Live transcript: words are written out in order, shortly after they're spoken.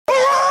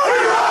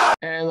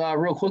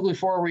real quickly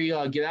before we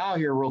get out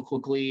here, real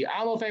quickly, I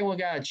don't know if anyone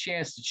got a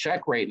chance to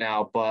check right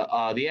now,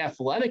 but the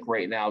Athletic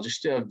right now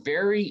just a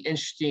very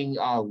interesting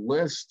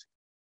list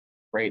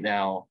right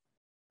now,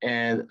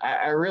 and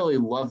I really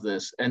love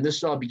this. And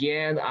this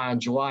began on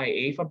July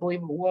 8th, I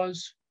believe it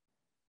was.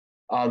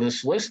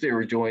 This list they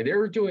were doing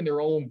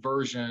their own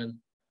version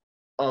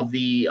of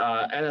the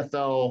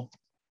NFL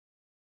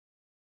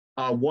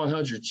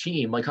 100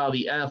 team, like how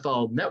the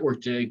NFL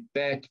Network did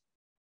back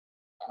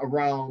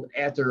around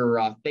after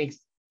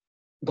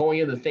going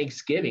into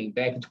Thanksgiving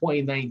back in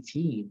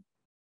 2019.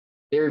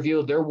 They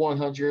revealed their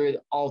 100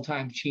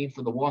 all-time team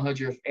for the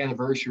 100th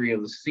anniversary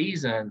of the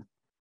season.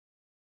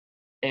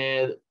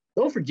 And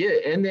don't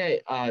forget, in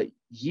that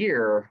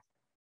year,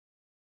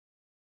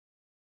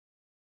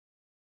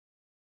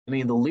 I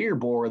mean, the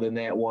leaderboard in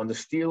that one, the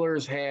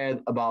Steelers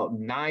had about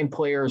 9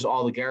 players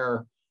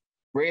altogether.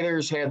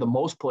 Raiders had the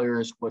most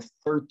players with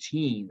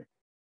 13.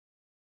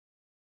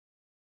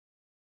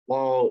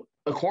 Well,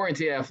 according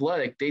to the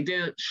Athletic, they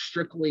did it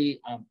strictly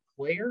on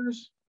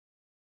players,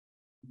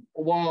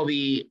 while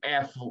the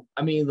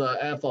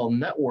NFL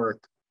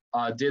Network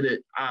did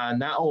it on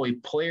not only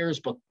players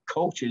but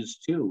coaches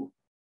too.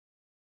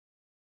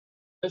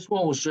 This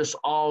one was just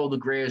all the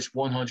greatest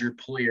 100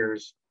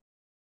 players.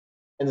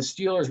 And the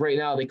Steelers right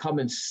now, they come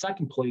in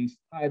second place,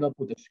 tied up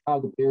with the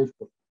Chicago Bears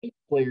with 8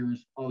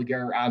 players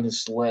altogether on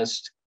this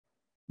list.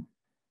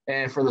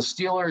 And for the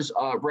Steelers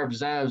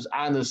representatives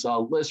on this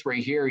list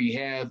right here, you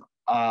have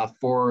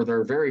for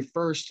their very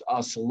first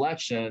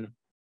selection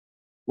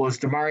was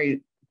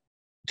Jamari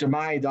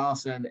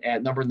Dawson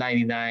at number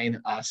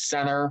 99,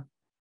 center.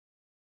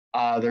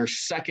 Their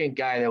second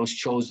guy that was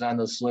chosen on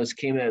this list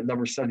came in at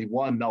number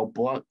 71, Mel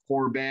Blount,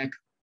 quarterback,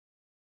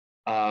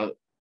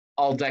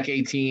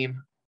 all-decade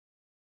team.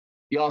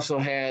 You also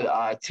had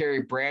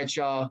Terry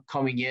Bradshaw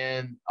coming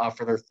in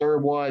for their third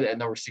one at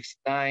number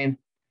 69.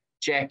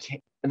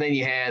 And then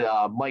you had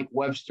Mike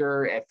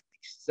Webster at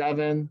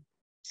 57,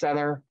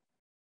 center.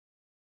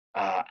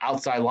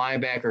 Outside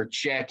linebacker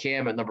Jack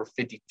Ham at number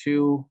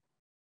 52.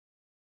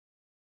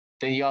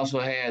 Then you also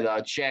had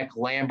Jack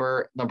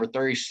Lambert, number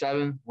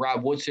 37.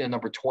 Rob Woodson,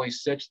 number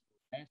 26.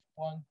 The next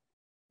one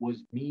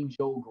was Mean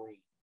Joe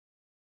Green.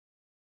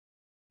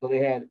 So they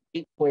had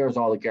 8 players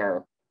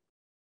altogether.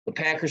 The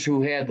Packers,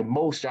 who had the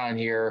most on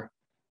here,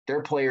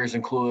 their players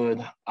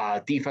include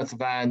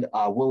defensive end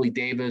Willie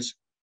Davis,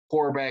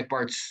 quarterback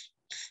Bart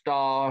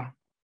Starr,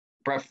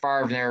 Brett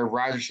Favre, and Aaron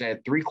Rodgers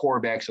had 3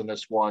 quarterbacks on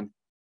this one.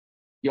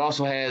 You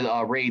also had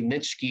Ray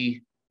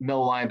Nitschke,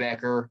 middle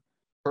linebacker,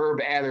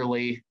 Herb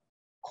Adderley,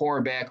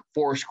 cornerback,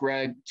 Forrest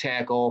Gregg,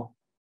 tackle,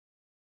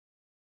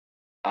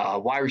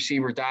 wide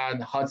receiver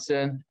Don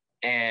Hudson,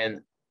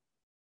 and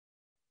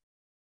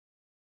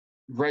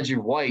Reggie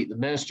White, the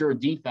minister of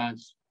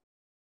defense,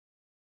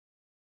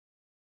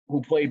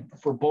 who played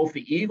for both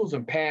the Eagles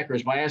and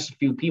Packers. But I asked a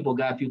few people,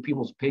 got a few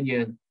people's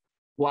opinion.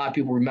 A lot of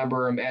people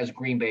remember him as a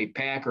Green Bay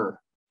Packer.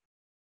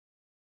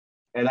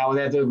 And I would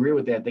have to agree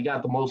with that. They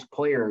got the most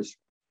players.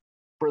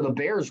 For the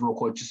Bears, real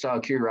quick, just out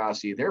of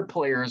curiosity, their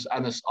players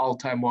on this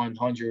all-time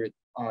 100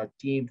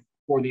 team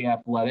for the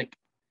Athletic,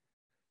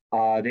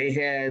 they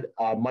had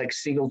Mike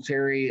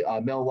Singletary,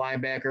 middle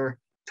linebacker,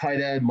 tight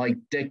end Mike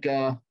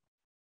Ditka,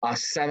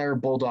 center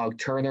Bulldog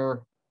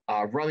Turner,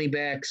 running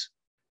backs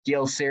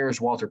Gale Sayers,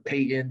 Walter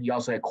Payton. You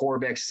also had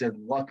quarterback Sid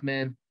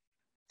Luckman,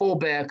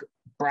 fullback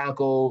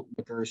Bronco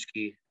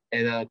Nagurski,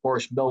 and then, of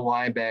course, middle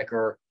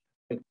linebacker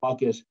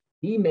McBuckus.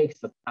 He makes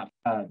the top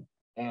 10.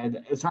 And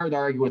it's hard to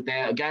argue with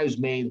that. A guy who's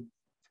made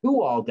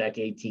 2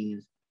 all-decade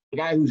teams, a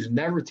guy who's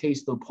never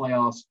tasted the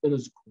playoffs in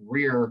his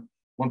career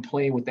when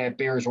playing with that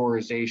Bears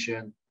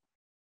organization.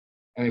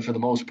 I mean, for the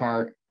most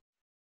part,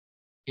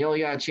 he only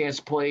got a chance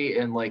to play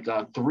in like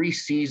 3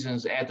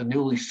 seasons at the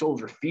newly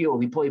Soldier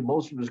Field. He played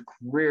most of his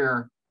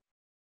career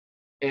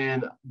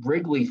in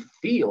Wrigley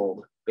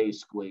Field,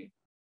 basically.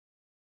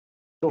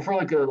 So for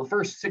like the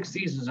first 6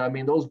 seasons, I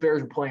mean, those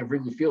Bears were playing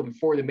Wrigley Field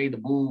before they made the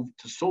move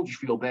to Soldier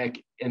Field back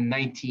in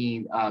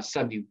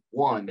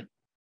 1971.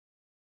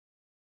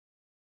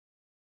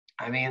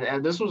 I mean,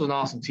 and this was an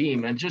awesome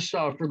team. And just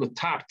for the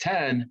top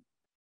 10,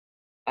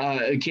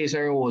 in case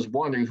everyone was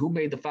wondering, who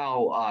made the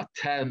final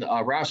 10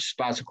 roster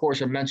spots? Of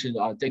course, I mentioned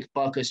Dick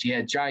Butkus. You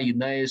had Johnny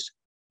Unitas,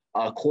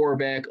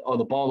 quarterback of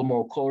the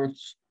Baltimore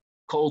Colts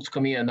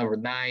coming in at number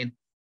 9.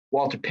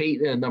 Walter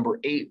Payton at number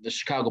 8, the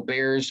Chicago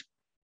Bears.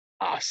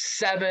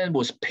 7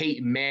 was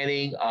Peyton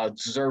Manning,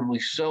 deservedly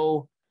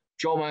so.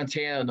 Joe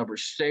Montana at number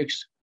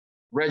 6.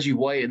 Reggie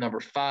White at number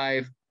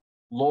 5.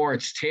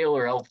 Lawrence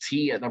Taylor,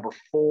 LT, at number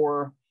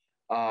 4.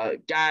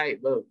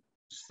 The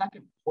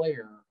second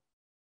player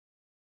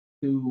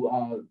who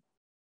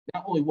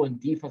not only won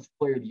Defensive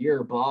Player of the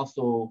Year, but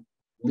also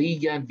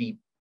League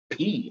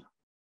MVP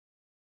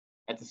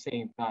at the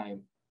same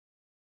time.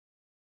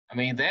 I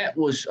mean, that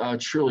was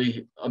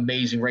truly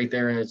amazing right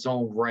there in its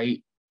own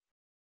right.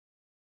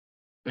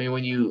 I mean,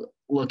 when you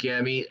look at,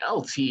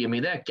 LT,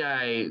 that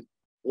guy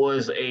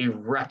was a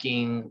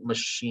wrecking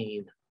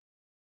machine,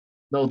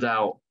 no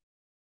doubt.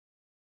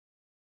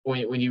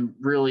 When you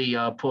really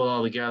put it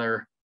all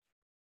together,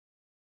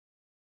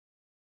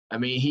 I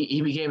mean,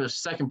 he became the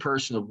second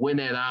person to win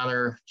that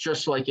honor,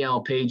 just like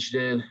Alan Page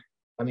did.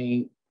 I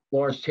mean,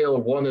 Lawrence Taylor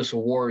won this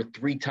award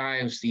 3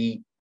 times, the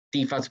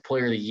Defensive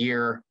Player of the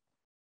Year.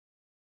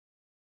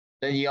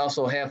 Then you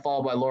also have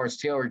followed by Lawrence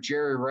Taylor,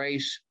 Jerry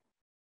Rice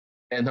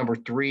at number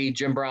 3,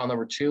 Jim Brown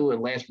number 2,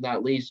 and last but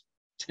not least,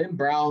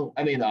 Tom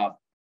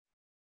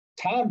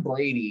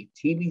Brady,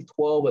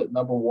 TB12 at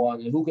number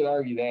 1. And who could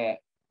argue that?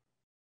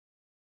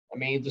 I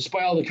mean,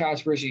 despite all the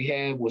controversy he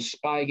had with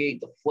Spygate,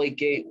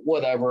 Deflategate,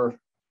 whatever,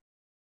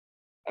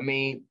 I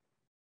mean,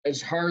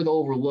 it's hard to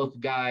overlook a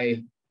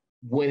guy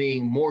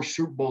winning more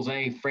Super Bowls than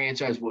any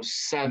franchise with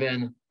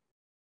 7.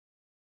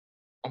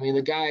 I mean,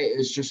 the guy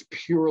is just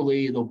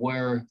purely the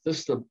winner. This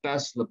is the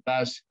best of the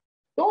best.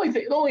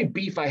 The only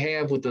beef I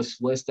have with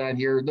this list on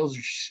here, no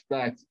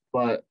respect,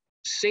 but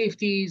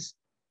safeties.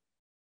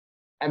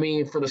 I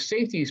mean, for the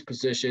safeties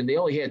position, they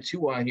only had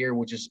 2 on here,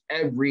 which is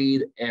Ed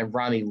Reed and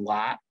Ronnie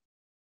Lott.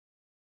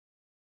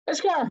 It's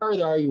kind of hard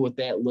to argue with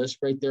that list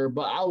right there,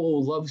 but I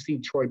will love to see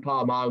Troy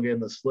Polamalu get in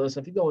this list.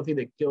 I think the only thing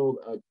that killed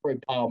Troy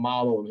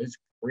Polamalu in his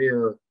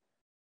career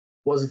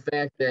was the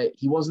fact that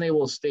he wasn't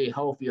able to stay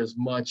healthy as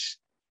much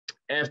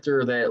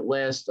after that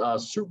last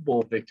Super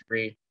Bowl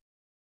victory.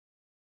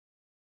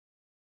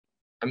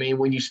 I mean,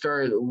 when you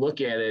started to look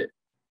at it,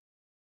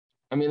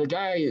 I mean, the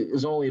guy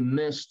has only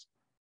missed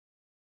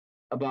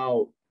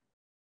about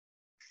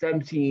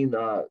 17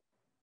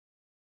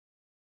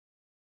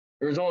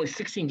 there's only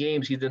 16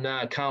 games he did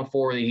not account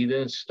for that he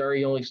didn't start.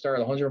 He only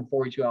started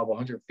 142 out of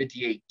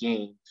 158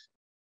 games.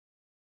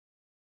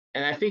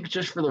 And I think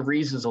just for the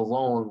reasons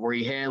alone, where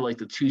he had like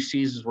the 2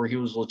 seasons where he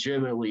was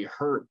legitimately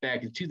hurt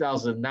back in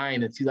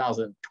 2009 and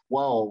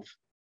 2012,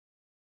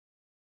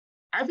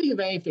 I think if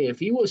anything, if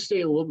he would have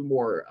stayed a little bit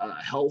more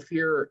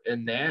healthier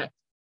in that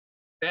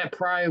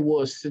probably would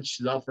have stitched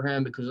it up for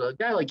him, because a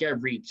guy like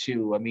Ed Reed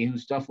too, I mean,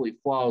 who's definitely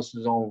flawless in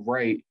his own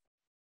right.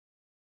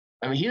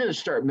 I mean, he didn't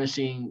start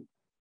missing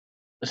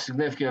a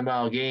significant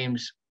amount of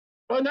games.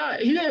 Well,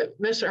 he didn't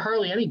miss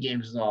hardly any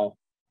games at all.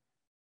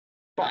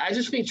 But I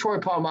just think Troy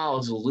Polamalu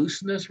is a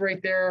looseness right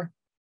there.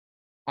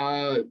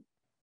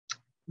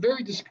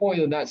 Very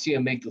disappointed to not see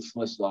him make this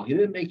list, though. He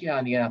didn't make it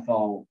on the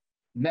NFL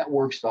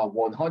Network's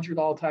 100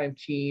 all-time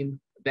team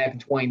back in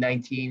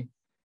 2019,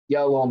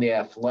 yet alone the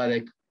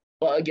Athletic.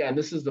 But again,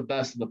 this is the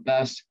best of the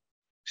best.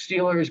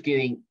 Steelers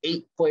getting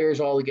 8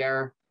 players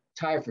altogether,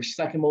 tied for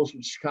second most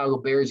with Chicago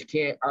Bears. You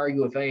can't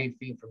argue with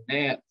anything from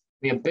that.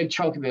 I mean, a big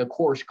chunk of it, of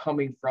course,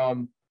 coming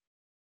from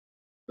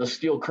the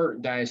Steel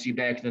Curtain dynasty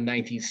back in the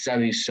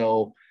 1970s.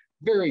 So,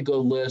 very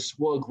good list.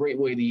 What a great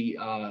way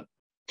to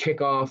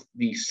kick off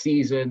the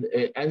season.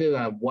 It ended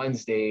on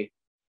Wednesday.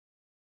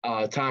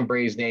 Tom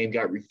Brady's name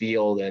got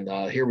revealed,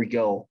 and here we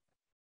go.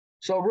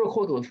 So, real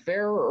quickly,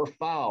 fair or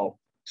foul?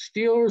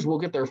 Steelers will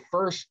get their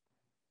first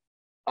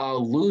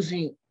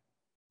losing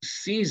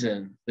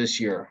season this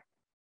year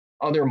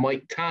under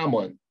Mike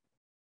Tomlin.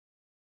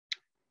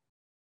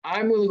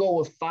 I'm going to go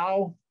with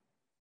foul.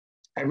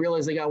 I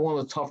realize they got one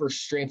of the tougher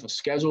strength of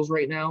schedules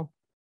right now.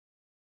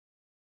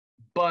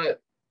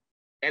 But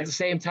at the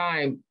same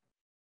time,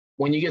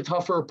 when you get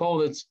tougher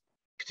opponents,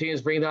 continues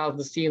to bring out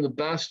this team the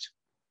best.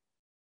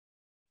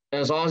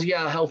 And as long as you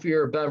got a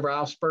healthier Ben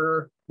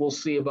Roethlisberger, we'll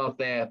see about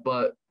that.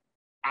 But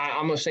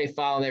I'm going to say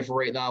foul on there for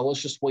right now.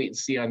 Let's just wait and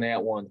see on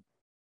that one.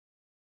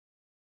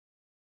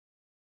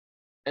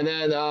 And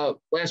then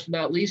last but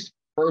not least,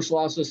 first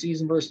loss of the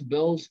season versus the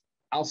Bills.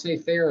 I'll say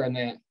fair on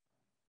that.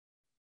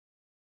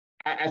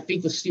 I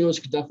think the Steelers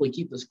could definitely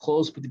keep this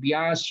close, but to be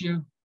honest with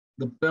you,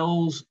 the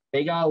Bills,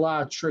 they got a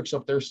lot of tricks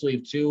up their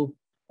sleeve too.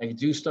 They can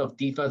do stuff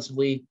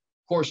defensively.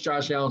 Of course,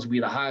 Josh Allen's will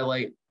be the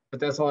highlight, but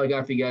that's all I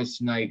got for you guys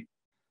tonight.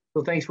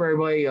 So thanks for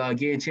everybody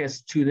getting a chance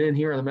to tune in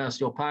here on the Matt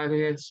Steel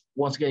Podcast.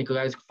 Once again, you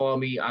guys can follow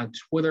me on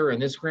Twitter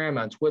and Instagram.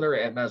 On Twitter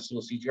at Matt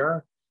Steel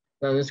CGR,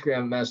 and on Instagram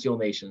at Matt Steel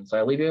Nation. So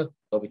I leave you.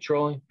 Don't be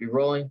trolling, be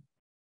rolling.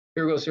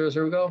 Here we go, serious.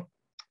 Here we go.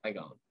 I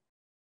got it.